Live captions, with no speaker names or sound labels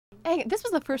This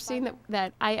was the first scene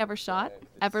that I ever shot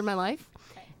ever in my life.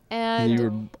 And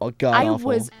you were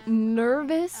god-awful. I was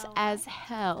nervous as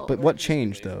hell. But what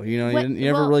changed, though? You know, you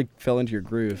never really fell into your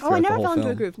groove throughout I never the whole fell into a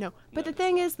film. groove, no. But the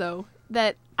thing is, though,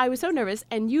 that I was so nervous,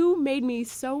 and you made me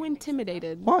so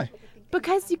intimidated. Why?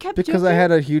 Because you kept Because joking. I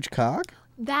had a huge cock?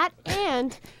 That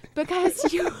and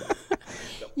because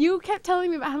you kept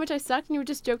telling me about how much I sucked, and you were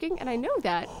just joking, and I know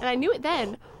that, and I knew it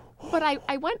then. But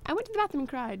I went to the bathroom and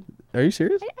cried. Are you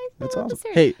serious? That's awesome.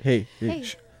 Hey.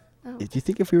 Oh. Do you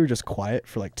think if we were just quiet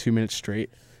for like 2 minutes straight,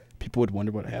 people would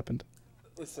wonder what happened?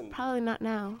 Listen. Probably not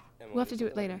now. We'll have to do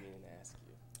it later.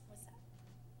 What's that?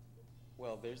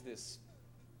 Well, there's this.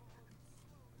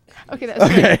 Okay, that's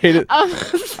Okay, I great. hate it.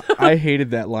 I hated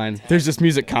that line. There's this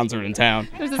music concert in town.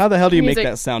 How the hell do you make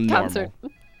that sound normal?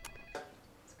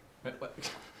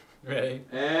 Ready?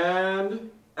 And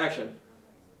action.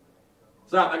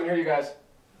 Stop, I can hear you guys.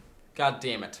 God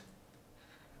damn it.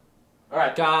 All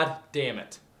right. God damn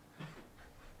it.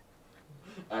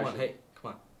 Come on, Action. hey,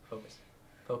 come on. Focus.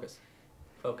 Focus.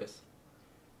 Focus.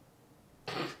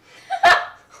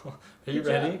 Are you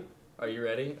ready? Are you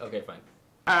ready? Okay, fine.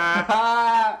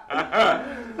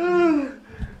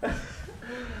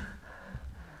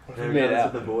 We made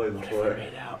out with the boy before.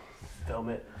 Made out. Film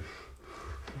it.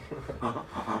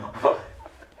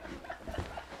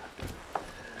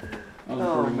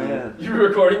 Oh man. You were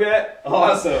recording that?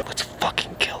 Awesome. Let's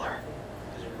fucking kill her.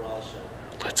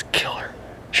 Let's kill her.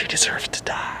 She deserves to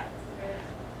die.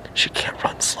 She can't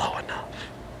run slow enough.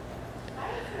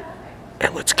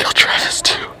 And let's kill Travis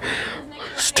too.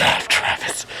 Stab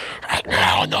Travis right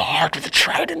now in the heart with a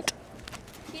trident.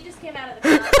 He just came out of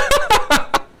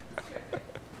the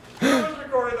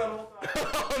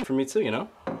For me too, you know?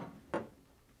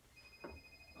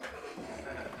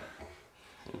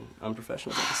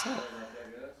 Unprofessional at the set.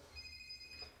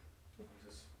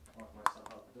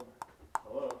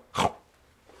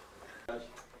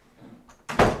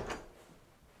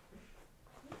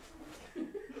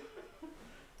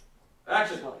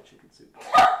 Action! Chicken soup.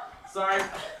 Sorry.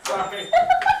 What the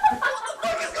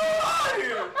fuck is going on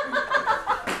here?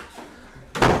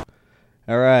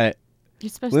 All right. You're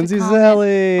supposed Lindsey to comment on the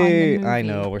Zelli. movie. I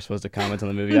know we're supposed to comment on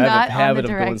the movie. I have Not a on habit the of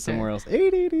going director. somewhere else.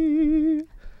 The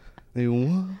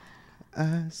one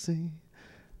I see.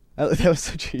 That was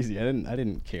so cheesy. I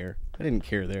didn't care. I didn't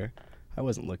care there. I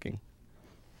wasn't looking.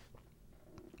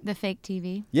 The fake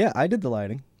TV. Yeah, I did the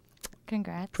lighting.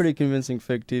 Congrats. Pretty convincing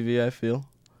fake TV, I feel.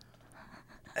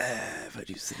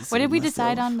 What did we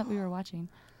decide on that we were watching?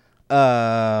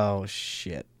 Oh,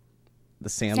 shit. The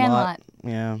Sandlot. Sandlot.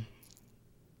 Yeah.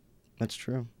 That's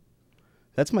true.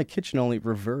 That's my kitchen, only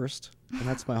reversed. And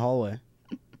that's my hallway.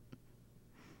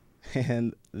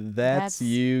 And that's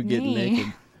you getting me.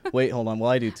 naked. Wait, hold on. Well,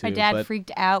 I do too. My dad but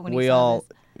freaked out when he we saw all, this.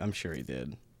 I'm sure he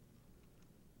did.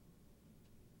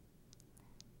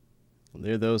 Well,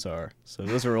 there those are. So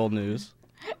those are old news.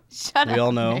 Shut up, We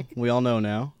all know. Nick. We all know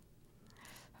now.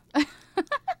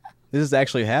 This has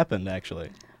actually happened,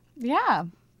 actually. Yeah.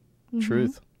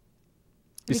 Truth. It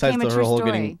Besides became a the true whole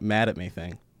story. getting mad at me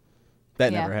thing.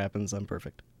 That Yeah. never happens. I'm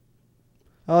perfect.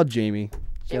 Oh, Jamie.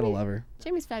 You gotta love her.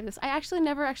 Jamie's fabulous. I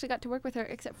never actually got to work with her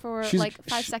except for She's- like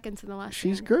 5 seconds in the last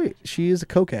She's scene. great. She is a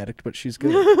coke addict, but she's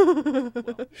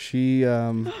good. She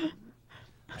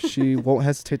won't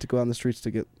hesitate to go out on the streets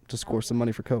to score some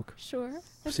money for coke. Sure.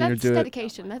 That's Seen her do it.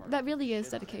 dedication. That really is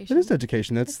dedication. It is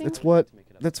education. That's think what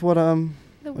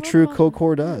The a world true will- coke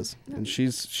whore does, and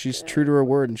she's true to her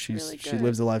word, and she Really good.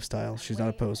 lives a lifestyle. She's not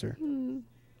a poser.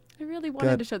 I really wanted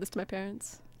Good. to show this to my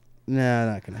parents. Nah,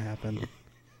 not gonna happen.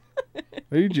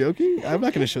 Are you joking? I'm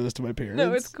not gonna show this to my parents.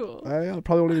 No, it's cool. I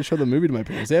probably won't even show the movie to my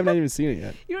parents. They haven't even seen it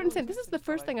yet. You don't understand. This is the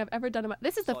first thing I've ever done in my.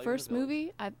 This is the first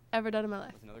movie I've ever done in my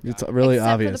life. It's really Except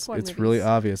for the obvious. porn It's really movies.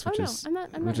 obvious, which oh, no, is I'm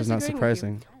not which is not disagreeing with you.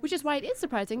 surprising. Which is why it is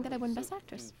surprising that I won Best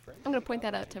Actress. I'm gonna point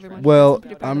that out to everyone. Well,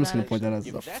 Pretty proud I'm of just gonna that. point that out as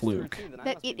a fluke.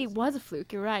 That it was a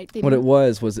fluke. You're right. They What it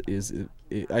moved- was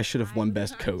I should have won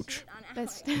Best Coach,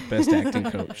 Best. Best Acting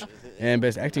Coach, and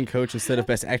Best Acting Coach instead of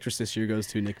Best Actress this year goes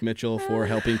to Nick Mitchell for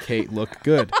helping Kate look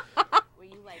good.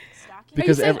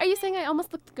 Because are you saying I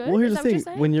almost looked good? well, here's Is the that what you're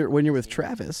thing: saying? when you're with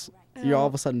Travis, you're all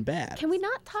of a sudden bad. Can we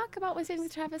not talk about my scene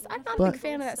with Travis? I'm not a But- big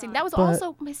fan of that scene. That was but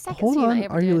also my second Hold scene on, I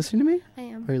ever are you did. listening to me? I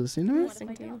am. Are you listening to I'm me?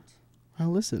 listening to you. I'll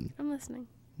listen. I'm listening.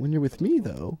 When you're with me,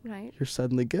 though, Right. you're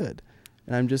suddenly good,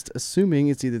 and I'm just assuming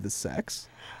it's either the sex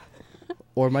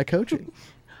or my coaching.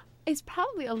 It's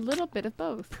probably a little bit of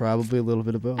both. Probably a little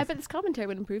bit of both. I bet this commentary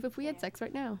would improve if we had sex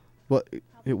right now. Well,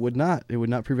 it would not. It would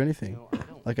not prove anything.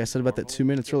 Like I said about that 2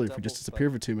 minutes earlier, if we just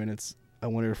disappear for 2 minutes, I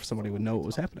wonder if somebody would know what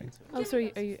was happening. Oh, so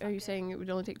are you saying it would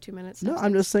only take 2 minutes? No,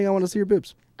 I'm just saying I want to see your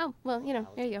boobs. Oh, well, here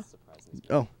you go.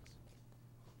 Oh.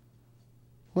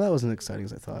 Well, that wasn't as exciting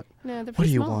as I thought. No, they're What pretty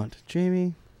do you small. want,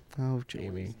 Jamie? Oh,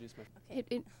 Jamie.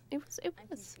 It was.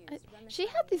 She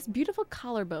had this beautiful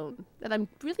collarbone that I'm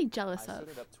really jealous of.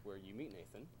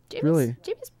 Really?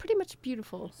 Jamie's pretty much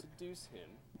beautiful.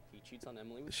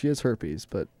 She has herpes,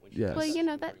 but yes.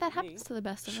 Well, that happens to the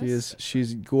best of us.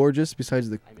 She's gorgeous besides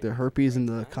the herpes and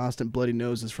the constant bloody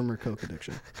noses from her coke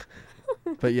addiction.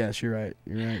 But yes, you're right.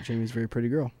 You're right. Jamie's a very pretty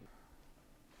girl.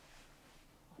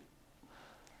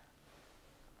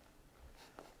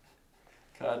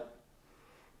 Cut.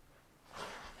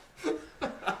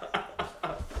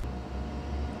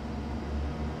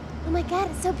 Oh my god,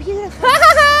 it's so beautiful.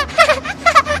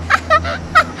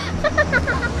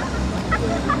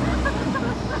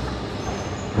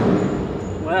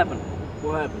 What happened?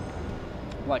 What happened?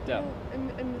 Blacked out.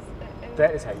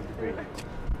 That is how you degrade it.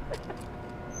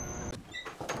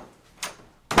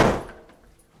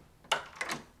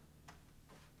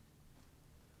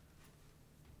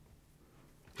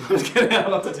 I don't know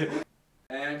what to do.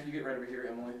 And can you get right over here,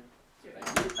 Emily?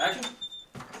 Thank you. Action.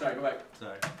 Sorry, go back.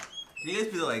 Sorry. Can you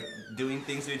guys be like doing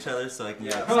things to each other so I can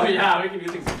Yeah. Oh yeah, we can do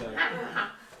things together.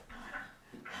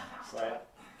 Slide.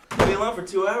 You'll be alone for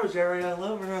 2 hours, Jerry. I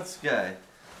love her on Sky.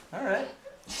 Alright.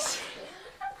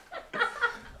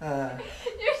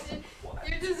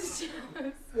 You're just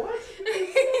jealous.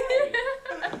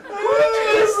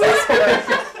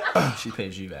 She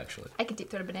pays you, actually. I could deep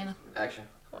throat a banana. Action.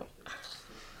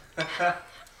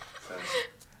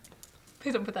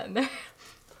 Please don't put that in there.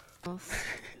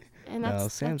 And No,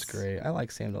 Sam's great. I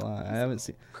like Sam a lot.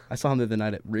 I saw him the other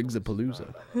night at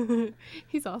Riggs-a-Palooza.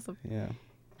 He's awesome. Yeah.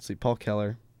 See, Paul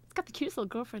Keller. He's got the cutest little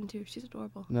girlfriend too. She's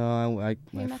adorable. No, I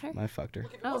met her? fucked her.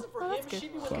 Oh, that's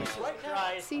good.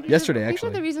 See, Yesterday, these actually.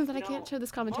 are the reasons that I can't show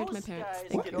this commentary to my parents.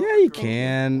 Thank you. Yeah, you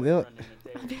can.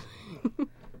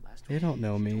 They don't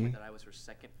know me.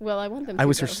 Well, I want them to. I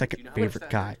was her though. second favorite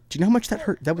guy. Do you know how much that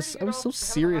hurt? I was so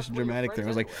serious and dramatic there. I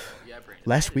was like,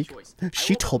 last week,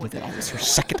 she told me that I was her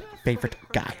second favorite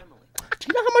guy. Do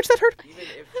you know how much that hurt?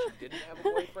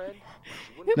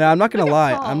 Now, I'm not gonna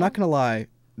lie. I'm not gonna lie.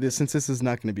 Since this is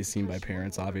not going to be seen by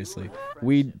parents, obviously,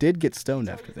 we did get stoned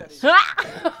after this. I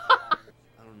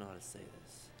don't know how to say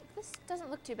this. This doesn't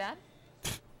look too bad.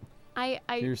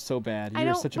 You're so bad. I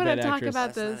You're don't such a want bad to talk actress.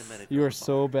 about this. You are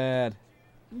so bad.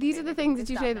 These are the things that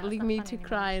you say that lead me to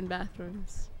cry in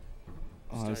bathrooms.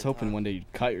 Oh, I was hoping one day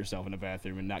you'd cut yourself in a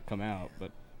bathroom and not come out,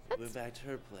 but Went back to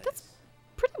her place. That's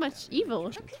pretty much evil.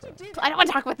 I don't want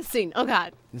to talk about the scene. Oh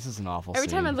God. this is an awful Every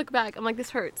scene. time I look back, I'm like, this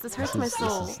hurts. This hurts my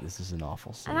soul. This is an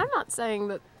awful scene. And I'm not saying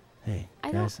that. Hey,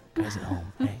 I guys at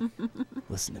home, hey,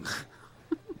 listen to me.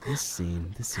 This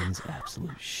scene is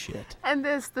absolute shit. And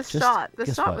the Just- shot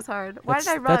guess shot what? was hard. Why did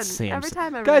I run? That's Sam's. Every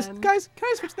time I guys, ran. Guys,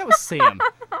 switch. That was Sam.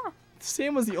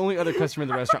 Sam was the only other customer in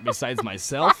the restaurant besides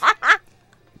myself,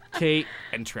 Kate,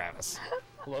 and Travis.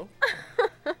 Hello?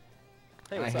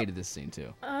 I hated this scene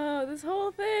too. Oh, this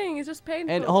whole thing is just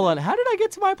painful. And hold on, how did I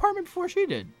get to my apartment before she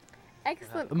did?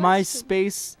 Excellent. My question.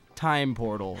 space time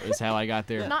portal is how I got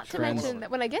there. Not to friends. mention that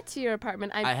when I get to your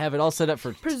apartment, I have it all set up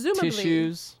for Presumably.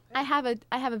 tissues. I have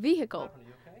a vehicle,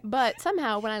 but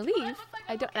somehow when I leave,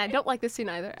 I don't like this scene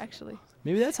either. Actually,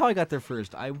 Maybe that's how I got there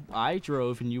first. I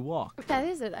drove and you walked. that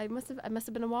is it. I must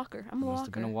have been a walker. I'm a Must walker.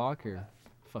 have been a walker.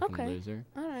 Fucking Okay. loser.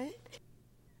 All right.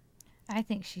 I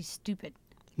think she's stupid.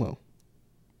 Well,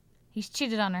 He's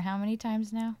cheated on her how many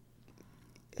times now?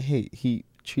 hey, he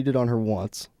cheated on her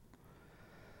once.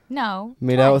 No.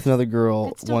 Made out with twice. another girl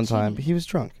That's still one time, but cheating. he was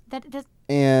drunk. That does.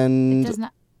 And It does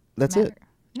not. that's matter. it.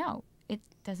 No, it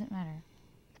doesn't matter.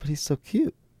 But he's so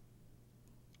cute.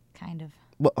 Kind of.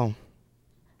 Well, oh.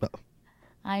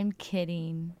 I'm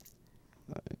kidding.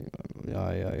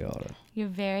 Yeah. You're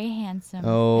very handsome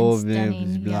Oh, and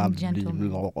stunning young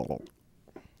gentleman.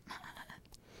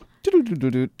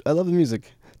 I love the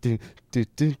music. I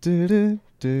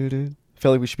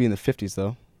feel like we should be in the 50s,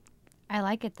 though. I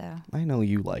like it though. I know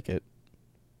you like it.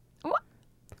 What?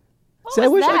 What See,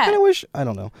 was I that? kind of wish. I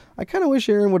don't know. I kind of wish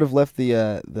Aaron would have left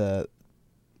the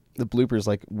bloopers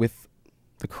like with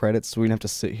the credits, so we didn't have to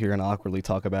sit here and awkwardly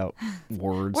talk about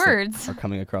words Words. that are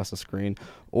coming across the screen,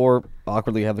 or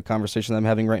awkwardly have the conversation that I'm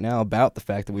having right now about the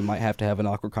fact that we might have to have an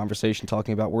awkward conversation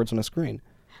talking about words on a screen.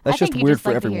 That's I just think you weird just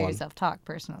for like to hear everyone. yourself talk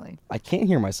personally. I can't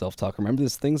hear myself talk. Remember,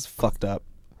 this thing's fucked up.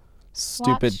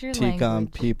 Stupid Watch your TCOM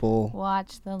language. people.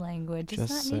 Watch the language. Just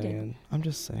it's not saying. needed. I'm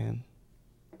just saying.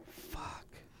 Fuck.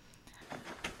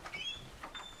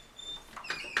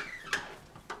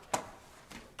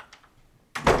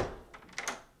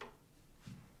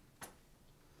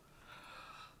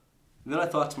 And then I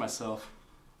thought to myself,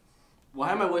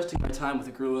 why am I wasting my time with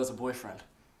a girl who has a boyfriend?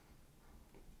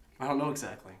 I don't know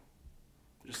exactly.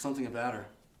 There's something about her.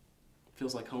 It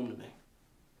feels like home to me.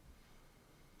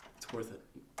 It's worth it.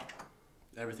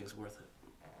 Everything's worth it.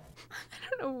 I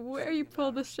don't know where you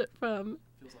pulled this shit from.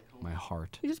 Feels like home. My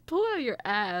heart. You just pull it out of your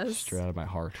ass. Straight out of my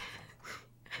heart.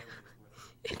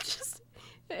 It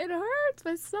hurts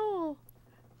my soul.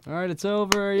 All right, it's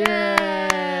over. Yay!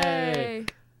 Yay!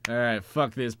 All right,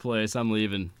 fuck this place. I'm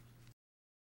leaving.